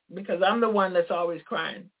somewhere, because I'm the one that's always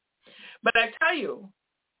crying. But I tell you,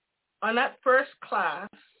 on that first class,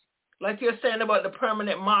 like you're saying about the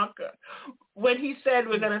permanent marker, when he said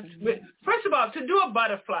we're going to, first of all, to do a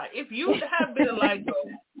butterfly, if you have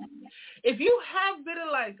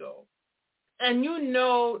vitiligo, and you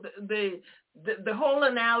know the whole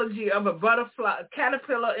analogy of a butterfly, a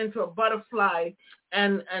caterpillar into a butterfly,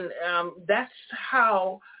 and that's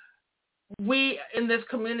how we in this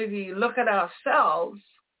community look at ourselves.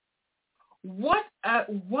 What a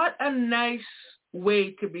nice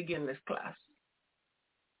way to begin this class.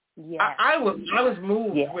 Yeah, I was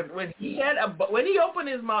moved when he said when he opened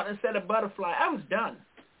his mouth and said a butterfly. I was done.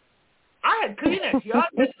 I had Kleenex. Y'all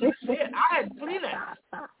didn't see it. I had Kleenex.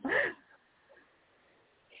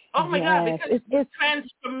 Oh my God! Because it's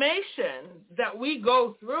transformation that we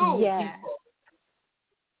go through. People.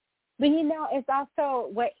 But it's also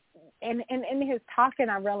what, and in his talking,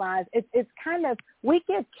 I realized it's kind of, we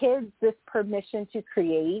give kids this permission to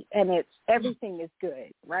create, and it's everything is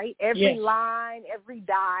good, right? Every line, every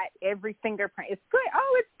dot, every fingerprint, it's good.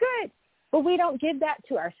 It's good. But we don't give that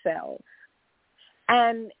to ourselves.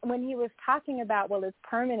 And when he was talking about, it's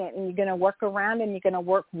permanent, and you're going to work around, and you're going to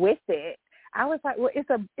work with it, I was like,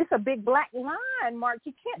 it's a big black line, Mark.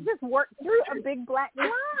 You can't just work through a big black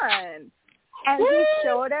line. And he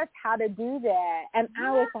showed us how to do that. And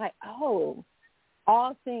I was like,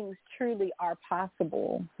 all things truly are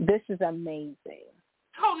possible. This is amazing.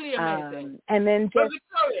 Totally amazing. And then just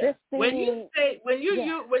Victoria, this thing, when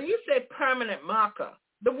you say permanent marker,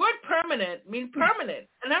 the word permanent means permanent.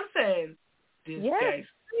 And I'm saying, this guy's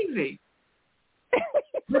crazy.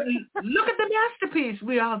 But look at the masterpiece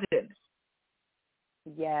we all did.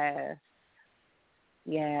 Yes.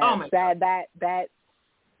 Yes. Oh my God. That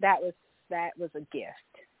was a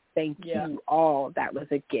gift. Thank you all. That was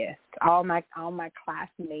a gift. All my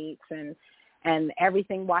classmates and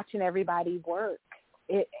everything, watching everybody work.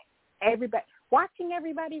 Watching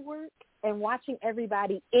everybody work and watching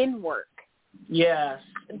everybody in work. Yes.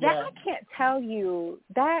 I can't tell you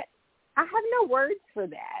that. I have no words for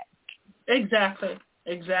that. Exactly.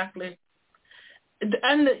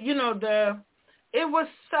 And it was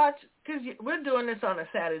such, because we're doing this on a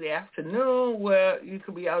Saturday afternoon where you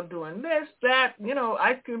could be out doing this, that,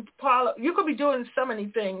 you could be doing so many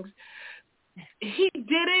things. He did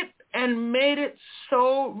it and made it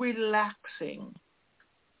so relaxing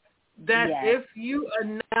that if you are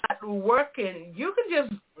not working, you can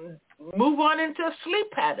just move on into a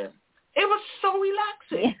sleep pattern. It was so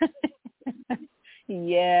relaxing.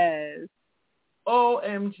 Yes.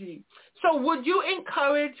 OMG. So would you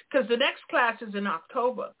encourage, because the next class is in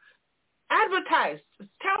October, advertise,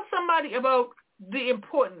 tell somebody about the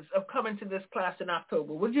importance of coming to this class in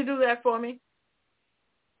October. Would you do that for me?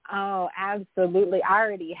 Oh, absolutely. I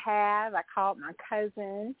already have. I called my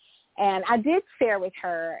cousin, and I did share with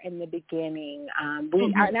her in the beginning.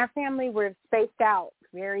 In our family, we're spaced out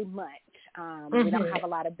very much. We don't have a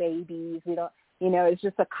lot of babies. You know, it's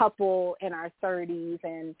just a couple in our 30s,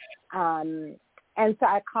 and so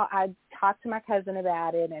I talked to my cousin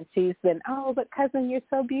about it, and she's been, oh, but cousin, you're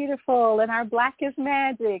so beautiful, and our black is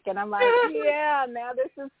magic. And I'm like, yeah, now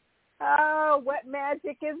this is, oh, what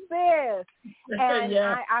magic is this? And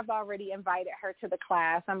I've already invited her to the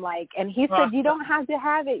class. I'm like, and he said, you don't have to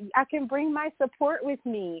have it. I can bring my support with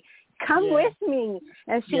me. Come with me.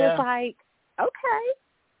 And she was like, okay.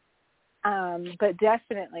 But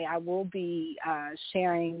definitely I will be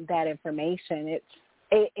sharing that information.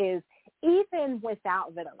 It is, even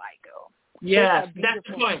without vitiligo. Yes, that's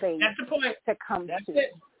the point. That's the point. To come that's to.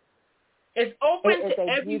 It. It's open to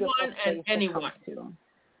everyone and anyone.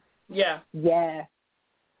 Yeah. Yeah.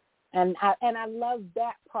 And I love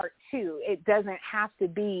that part too. It doesn't have to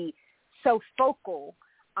be so focal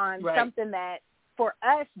on something that for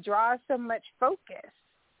us draws so much focus.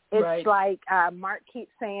 It's like Mark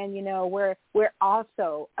keeps saying, you know, we're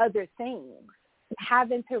also other things.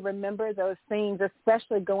 Having to remember those things,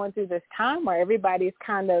 especially going through this time where everybody's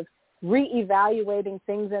kind of reevaluating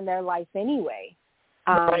things in their life anyway,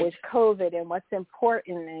 with COVID and what's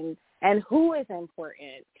important and who is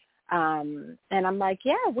important. And I'm like,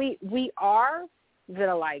 yeah, we are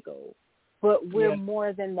vitiligo, but we're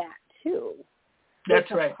more than that too.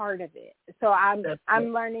 That's it's a part of it. So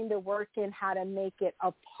I'm learning to work in how to make it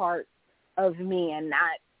a part of me and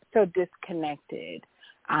not so disconnected.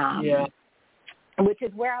 Which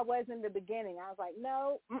is where I was in the beginning. I was like,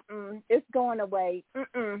 no, it's going away.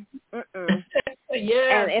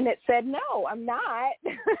 Yeah. And it said, no, I'm not.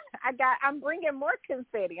 I'm bringing more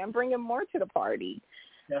confetti. I'm bringing more to the party.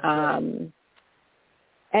 And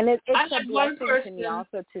it's a blessing to me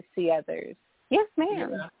also to see others. Yes,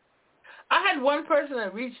 ma'am. Yeah. I had one person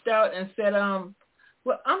that reached out and said,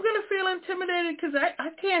 well, I'm going to feel intimidated because I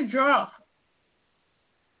can't draw.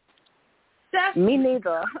 Me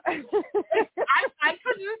neither. I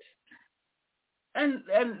couldn't.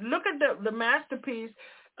 And look at the masterpiece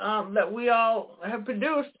that we all have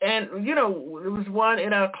produced. And, you know, there was one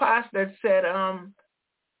in our class that said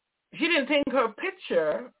she didn't think her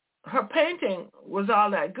painting was all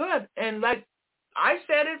that good. And like I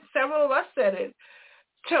said it, several of us said it.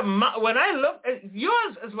 When I look at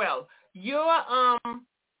yours as well, your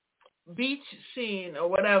beach scene or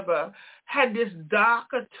whatever had this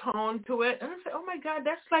darker tone to it, and I said, oh my God,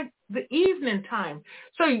 that's like the evening time.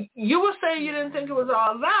 So you were saying you didn't think it was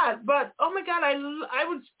all that, but oh my God, I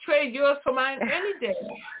would trade yours for mine any day,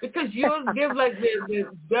 because yours give like the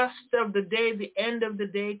dust of the day, the end of the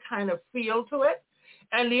day kind of feel to it.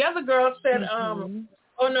 And the other girl said, oh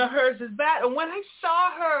no, hers is bad. And when I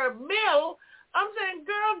saw her mill, I'm saying,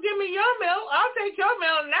 girl, give me your mill. I'll take your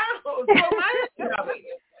mill now. Throw mine.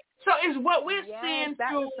 So it's what we're seeing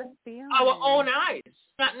through our own eyes,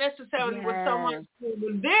 not necessarily what someone's seeing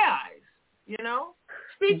with their eyes, you know?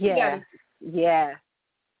 Speak together. Yeah.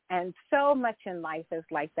 And so much in life is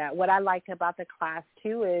like that. What I like about the class,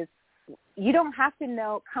 too, is you don't have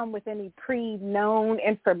to come with any pre-known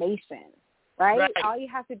information, right? All you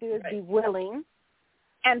have to do is be willing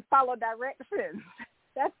and follow directions.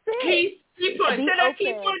 That's it. Key point. Be Say that key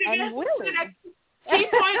open point again. and willing. Key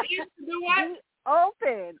point is to do what? Be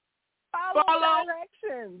open. Follow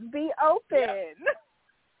directions. Be open.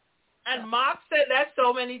 And Mark said that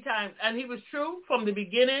so many times, and he was true from the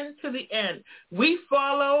beginning to the end. We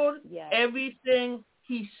followed everything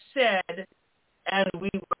he said, and we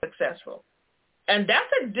were successful. And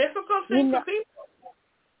that's a difficult thing for people.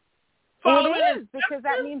 It is, because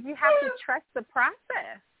that means you have to trust the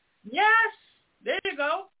process. Yes. There you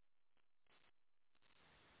go.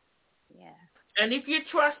 Yeah. And if you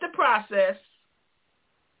trust the process,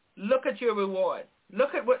 look at your reward.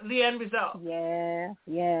 Look at what the end result. Yes.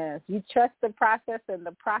 You trust the process, and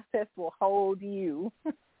the process will hold you.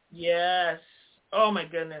 Yes. Oh, my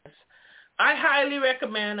goodness. I highly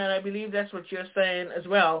recommend, and I believe that's what you're saying as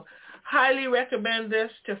well, highly recommend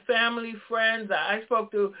this to family, friends. I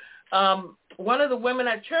spoke to one of the women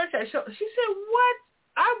at church. She said, what?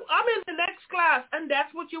 I'm in the next class, and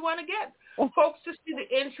that's what you want to get. Folks to see the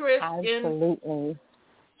interest in.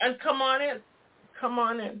 And come on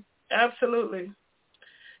in. Absolutely.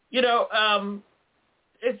 You know,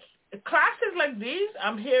 it's classes like these,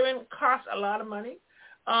 I'm hearing, cost a lot of money.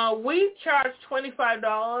 We charge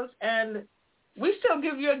 $25, and we still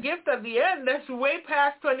give you a gift at the end that's way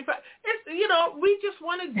past $25. It's, you know, we just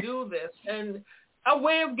want to do this, and a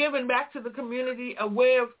way of giving back to the community, a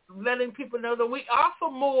way of letting people know that we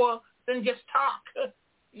offer more than just talk.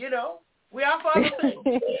 You know, we offer other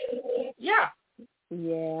things. Yeah.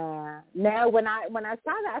 Yeah. No, when I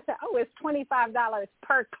saw that, I said, oh, it's $25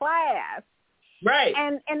 per class. Right.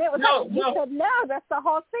 And it was you said, no, that's the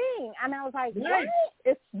whole thing. And I was like, right. What?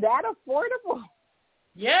 It's that affordable?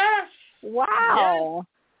 Yes. Wow.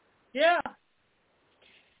 Yes. Yeah.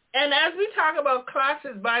 And as we talk about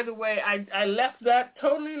classes, by the way, I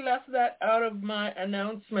totally left that out of my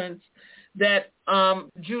announcements that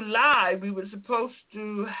July we were supposed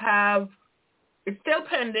to have, it's still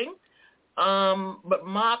pending, but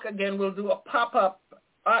Mark, again, will do a pop-up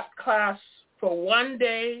art class for one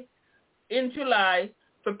day in July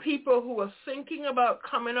for people who are thinking about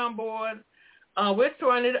coming on board. We're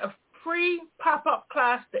throwing it a free pop-up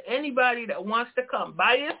class to anybody that wants to come.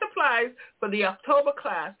 Buy your supplies for the October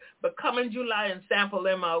class, but come in July and sample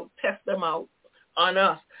them out, test them out on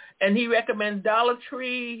us. And he recommends Dollar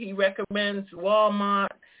Tree. He recommends Walmart.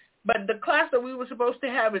 But the class that we were supposed to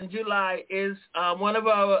have in July is one of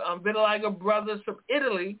our Vitiligo brothers from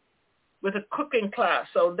Italy with a cooking class.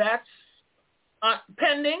 So that's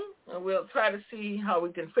pending, and we'll try to see how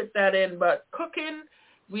we can fit that in. But cooking,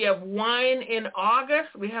 we have wine in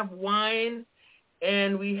August. We have wine,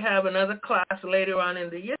 and we have another class later on in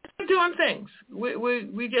the year. We're doing things.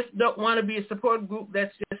 We just don't want to be a support group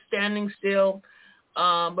that's just standing still,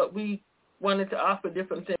 but we wanted to offer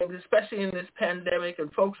different things, especially in this pandemic,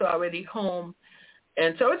 and folks are already home.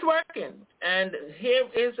 And so it's working. And here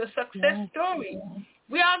is a success story.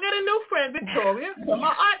 We all got a new friend, Victoria, from our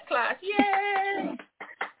art class. Yay!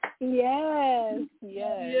 Yes.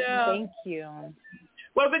 Yeah. Thank you.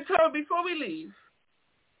 Well, Victoria, before we leave,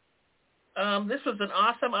 this was an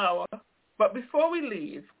awesome hour. But before we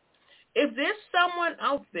leave, if there's someone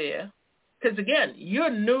out there, because, again, you're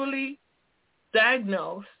newly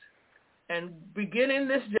diagnosed and beginning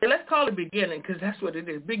this, let's call it beginning because that's what it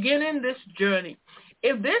is, beginning this journey.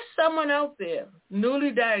 If there's someone out there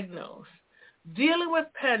newly diagnosed, dealing with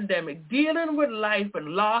pandemic, dealing with life and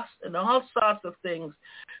loss and all sorts of things,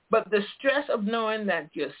 but the stress of knowing that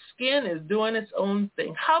your skin is doing its own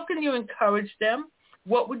thing, how can you encourage them?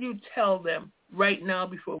 What would you tell them right now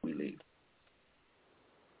before we leave?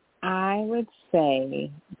 I would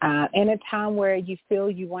say in a time where you feel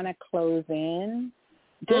you want to close in,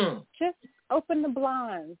 just open the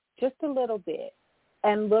blinds just a little bit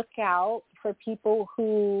and look out for people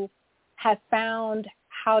who have found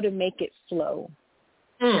how to make it flow.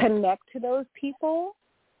 Connect to those people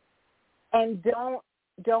and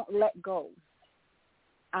don't let go.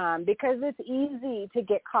 Because it's easy to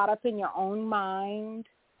get caught up in your own mind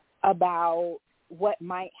about what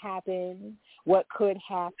might happen, what could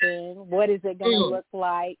happen, what is it going to look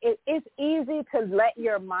like. It's easy to let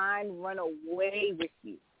your mind run away with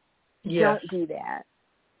you. Yes. Don't do that.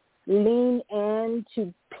 Lean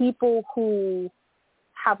into people who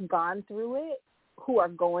have gone through it, who are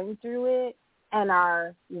going through it, and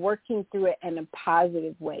are working through it in a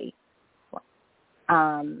positive way.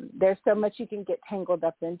 There's so much you can get tangled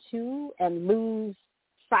up into and lose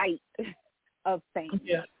sight of things.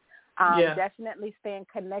 Yeah. Definitely staying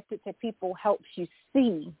connected to people helps you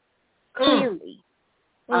see clearly.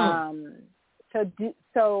 Open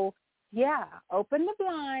the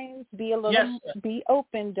blinds, be a little, be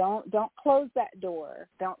open. Don't close that door.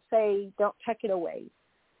 Don't tuck it away.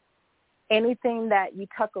 Anything that you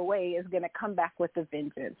tuck away is going to come back with a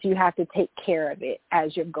vengeance. You have to take care of it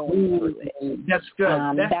as you're going through it. That's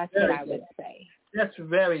good. That's what I would say. That's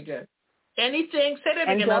very good. Anything, say that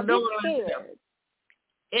and again. Don't be scared.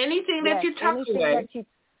 Anything that you tuck anything away. that you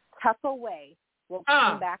tuck away will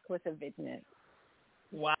come back with a vengeance.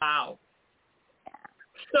 Wow.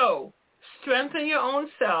 So strengthen your own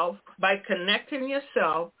self by connecting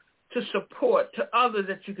yourself to support, to others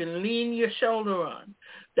that you can lean your shoulder on,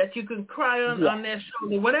 that you can cry on their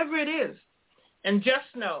shoulder, whatever it is. And just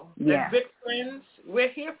know that VITFriends, we're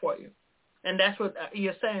here for you. And that's what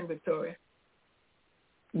you're saying, Victoria.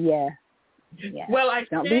 Yeah. Well,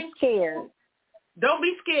 Don't be scared. Don't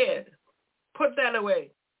be scared. Put that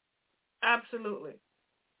away. Absolutely.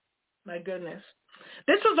 My goodness.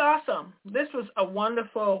 This was awesome. This was a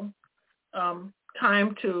wonderful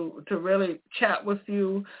time to really chat with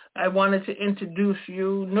you. I wanted to introduce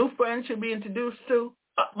you. New friends should be introduced to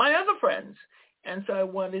my other friends. And so I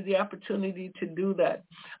wanted the opportunity to do that.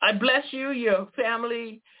 I bless you, your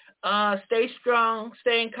family. Stay strong,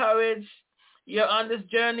 stay encouraged. You're on this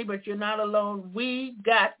journey, but you're not alone. We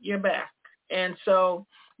got your back. And so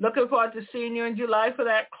looking forward to seeing you in July for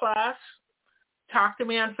that class. Talk to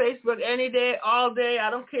me on Facebook any day, all day. I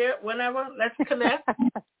don't care, whenever. Let's connect.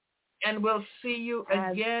 And we'll see you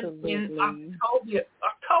again in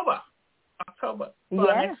October for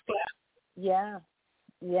our next class. Yeah.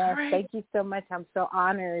 Yes, right. Thank you so much. I'm so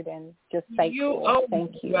honored and just thankful.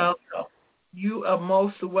 Thank you. Welcome. You are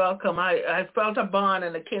most welcome. I felt a bond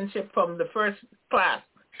and a kinship from the first class.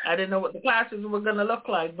 I didn't know what the classes were going to look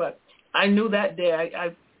like, but I knew that day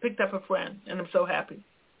I picked up a friend, and I'm so happy.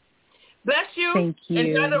 Bless you. Thank you.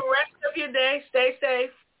 Enjoy the rest of your day. Stay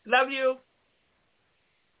safe. Love you.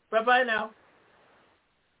 Bye-bye now.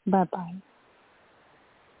 Bye-bye.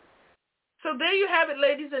 So there you have it,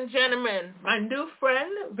 ladies and gentlemen. My new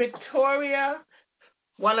friend, Victoria,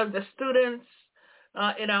 one of the students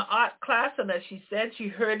in our art class, and as she said, she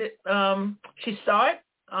heard it, she saw it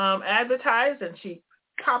advertised, and she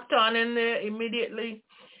popped on in there immediately,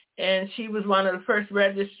 and she was one of the first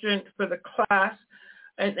registrants for the class.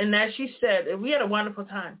 And as she said, we had a wonderful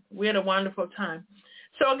time.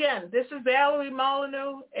 So again, this is Valerie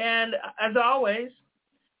Molyneux, and as always,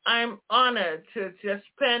 I'm honored to just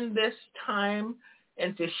spend this time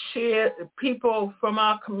and to share people from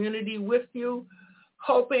our community with you,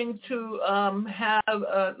 hoping to have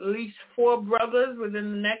at least 4 brothers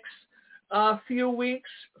within the next few weeks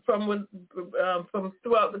from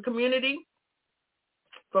throughout the community,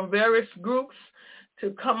 from various groups,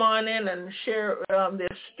 to come on in and share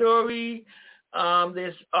their story.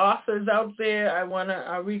 There's authors out there. I want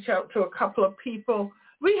to reach out to a couple of people.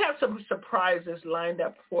 We have some surprises lined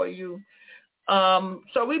up for you.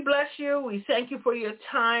 So we bless you. We thank you for your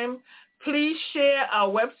time. Please share our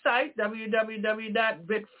website,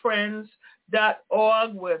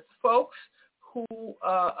 www.VITFriends.org, with folks who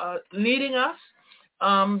are needing us.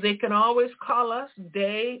 They can always call us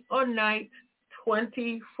day or night,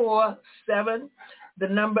 24/7. The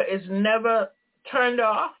number is never turned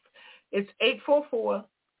off. It's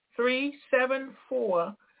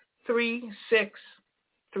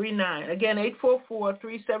 844-374-3639. Again,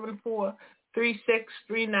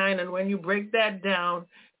 844-374-3639. And when you break that down,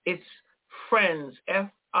 it's Friends, Friend,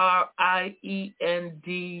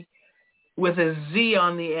 with a Z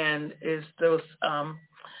on the end, is those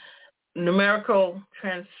numerical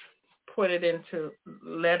transported into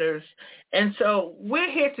letters. And so we're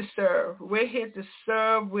here to serve. We're here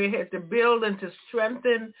to build and to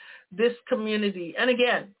strengthen this community. And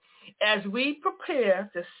again, as we prepare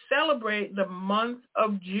to celebrate the month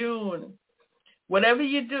of June, whatever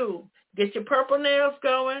you do, get your purple nails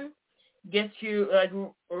going, get you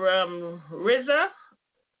Riza.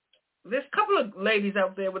 There's a couple of ladies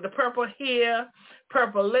out there with the purple hair,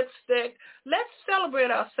 purple lipstick. Let's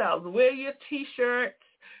celebrate ourselves. Wear your T-shirts,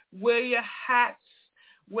 wear your hats,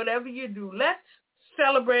 whatever you do. Let's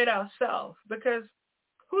celebrate ourselves, because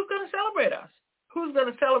who's going to celebrate us? Who's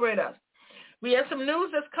going to celebrate us? We have some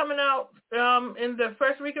news that's coming out in the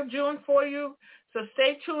first week of June for you, so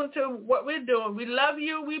stay tuned to what we're doing. We love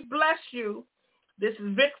you. We bless you. This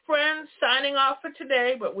is VITFriends signing off for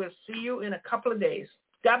today, but we'll see you in a couple of days.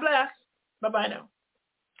 God bless. Bye-bye now.